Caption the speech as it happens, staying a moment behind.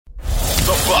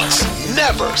Bucks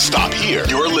never stop here.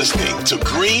 You're listening to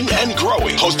Green and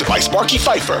Growing, hosted by Sparky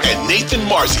Pfeiffer and Nathan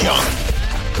Marzion.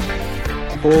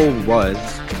 Poll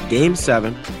was Game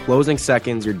 7, closing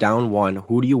seconds, you're down 1.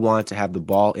 Who do you want to have the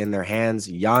ball in their hands,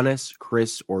 Giannis,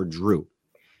 Chris, or Drew?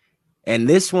 And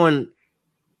this one,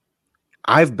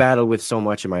 I've battled with so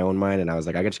much in my own mind, and I was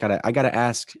like, I gotta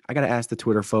ask the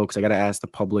Twitter folks, I gotta ask the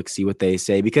public, see what they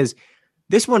say, because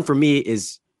this one for me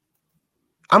is,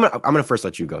 I'm gonna first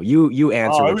let you go. You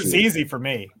answer. Oh, it was easy for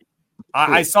me.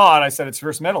 I saw it. I said it's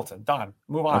Chris Middleton. Done.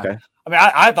 Move on. Okay. I mean,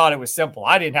 I thought it was simple.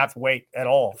 I didn't have to wait at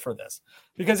all for this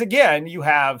because again, you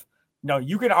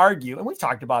can argue, and we've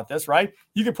talked about this, right?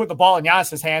 You can put the ball in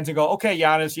Giannis's hands and go, okay,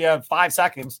 Giannis, you have 5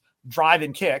 seconds, drive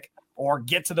and kick, or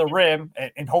get to the rim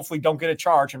and hopefully don't get a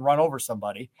charge and run over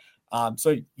somebody.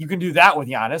 So you can do that with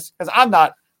Giannis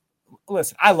because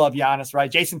listen, I love Giannis,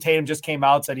 right? Jason Tatum just came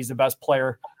out, said he's the best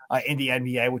player in the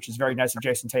NBA, which is very nice of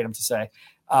Jason Tatum to say.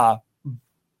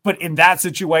 But in that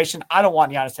situation, I don't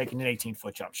want Giannis taking an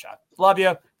 18-foot jump shot. Love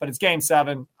you, but it's Game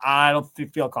 7. I don't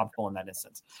feel comfortable in that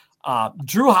instance.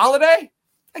 Drew Holiday,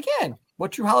 again,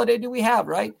 what Drew Holiday do we have,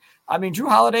 right? I mean, Drew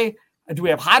Holiday, do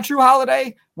we have hot Drew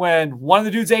Holiday when one of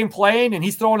the dudes ain't playing and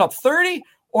he's throwing up 30?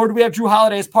 Or do we have Drew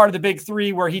Holiday as part of the big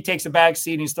 3 where he takes a back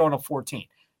seat and he's throwing up 14?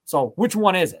 So which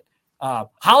one is it?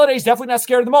 Holiday's definitely not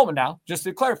scared of the moment now. Just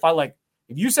to clarify, like,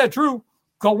 if you said, Drew,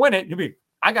 go win it, you'll be,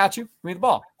 I got you. Give me the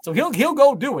ball. So he'll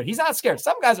go do it. He's not scared.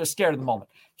 Some guys are scared of the moment.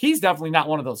 He's definitely not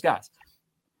one of those guys.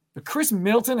 But Chris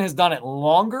Middleton has done it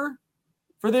longer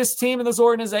for this team and this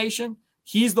organization.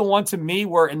 He's the one to me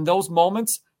where in those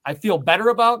moments I feel better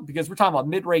about because we're talking about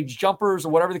mid-range jumpers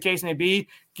or whatever the case may be,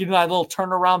 getting that little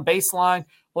turnaround baseline.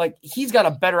 Like he's got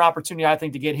a better opportunity, I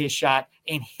think, to get his shot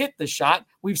and hit the shot.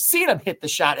 We've seen him hit the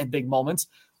shot in big moments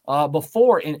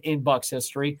before in Bucks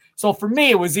history. So for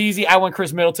me, it was easy. I went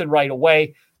Chris Middleton right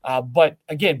away. But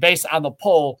again, based on the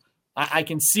poll, I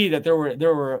can see that there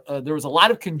was a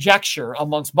lot of conjecture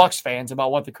amongst Bucks fans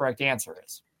about what the correct answer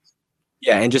is.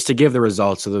 Yeah, and just to give the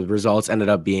results, so the results ended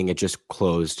up being it just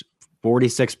closed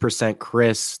 46%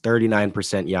 Chris, 39%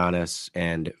 Giannis,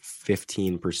 and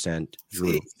 15%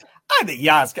 Drew. I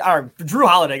think Drew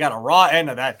Holiday got a raw end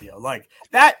of that deal. Like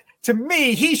that, to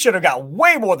me, he should have got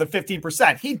way more than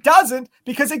 15%. He doesn't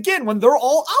because, again, when they're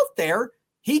all out there,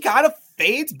 he kind of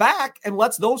fades back and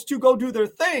lets those two go do their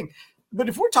thing. But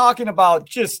if we're talking about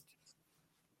just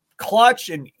clutch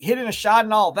and hitting a shot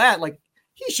and all that, like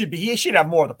he should have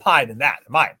more of the pie than that,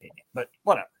 in my opinion. But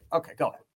whatever. Okay, go ahead.